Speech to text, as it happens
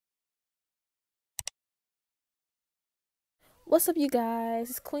What's up, you guys?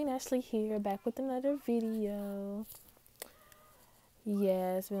 It's Queen Ashley here, back with another video.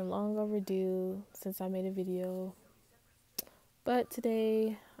 Yeah, it's been long overdue since I made a video, but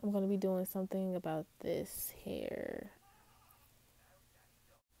today I'm going to be doing something about this hair.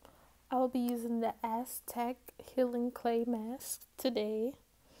 I will be using the Aztec Healing Clay Mask today.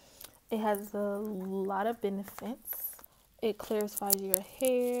 It has a lot of benefits. It clarifies your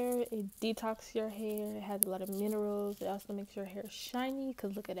hair, it detoxes your hair, it has a lot of minerals. It also makes your hair shiny,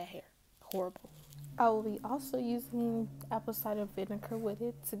 because look at that hair. Horrible. I will be also using apple cider vinegar with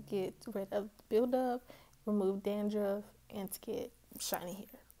it to get rid of buildup, remove dandruff, and to get shiny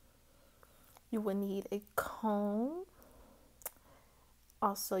hair. You will need a comb.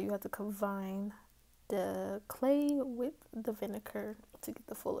 Also, you have to combine the clay with the vinegar to get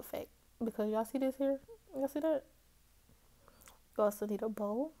the full effect. Because y'all see this here? Y'all see that? You also need a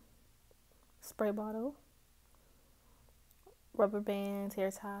bowl, spray bottle, rubber bands, hair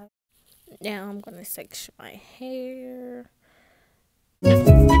tie. Now I'm going to section my hair.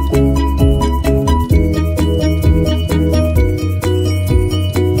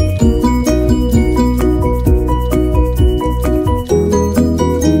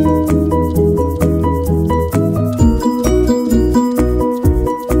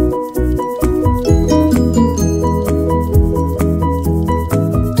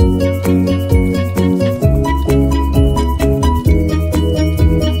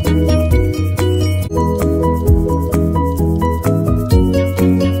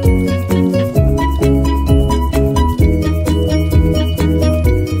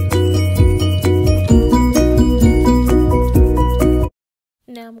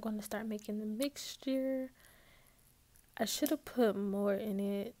 Now I'm going to start making the mixture. I should have put more in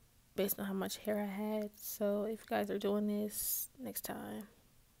it based on how much hair I had. So if you guys are doing this next time,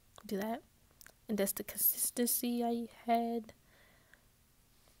 do that. And that's the consistency I had.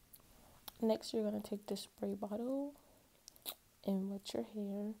 Next, you're going to take the spray bottle and wet your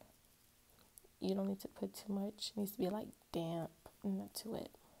hair. You don't need to put too much. It needs to be like damp and not too wet.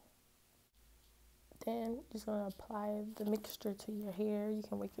 Then just going to apply the mixture to your hair. You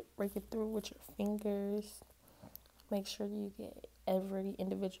can rake it through with your fingers. Make sure you get every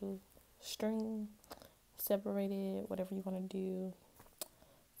individual string separated, whatever you want to do.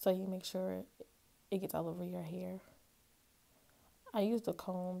 So you make sure it gets all over your hair. I used a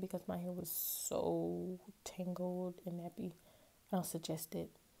comb because my hair was so tangled and nappy. I don't suggest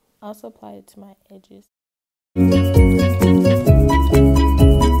it. I also applied it to my edges.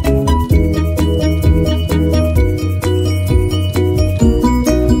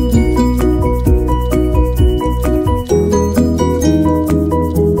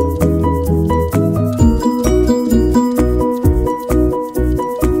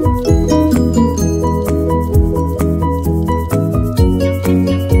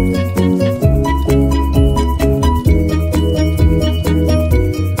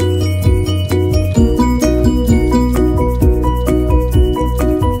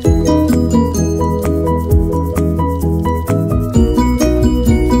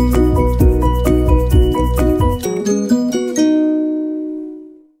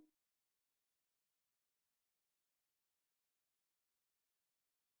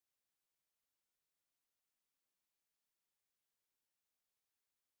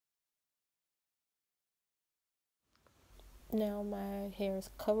 Now my hair is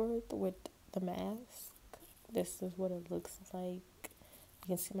covered with the mask. This is what it looks like. You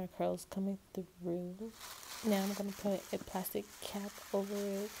can see my curls coming through. Now I'm going to put a plastic cap over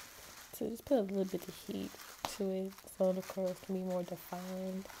it to just put a little bit of heat to it so the curls can be more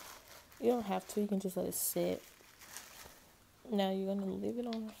defined. You don't have to, you can just let it sit. Now you're going to leave it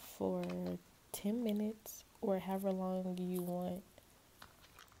on for 10 minutes or however long you want.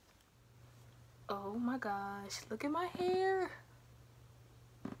 Oh my gosh, look at my hair.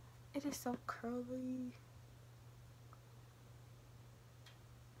 It is so curly.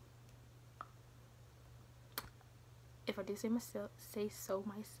 If I do say so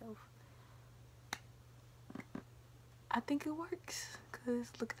myself, I think it works,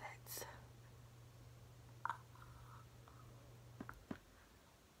 because look at that.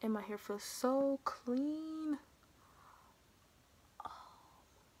 And my hair feels so clean.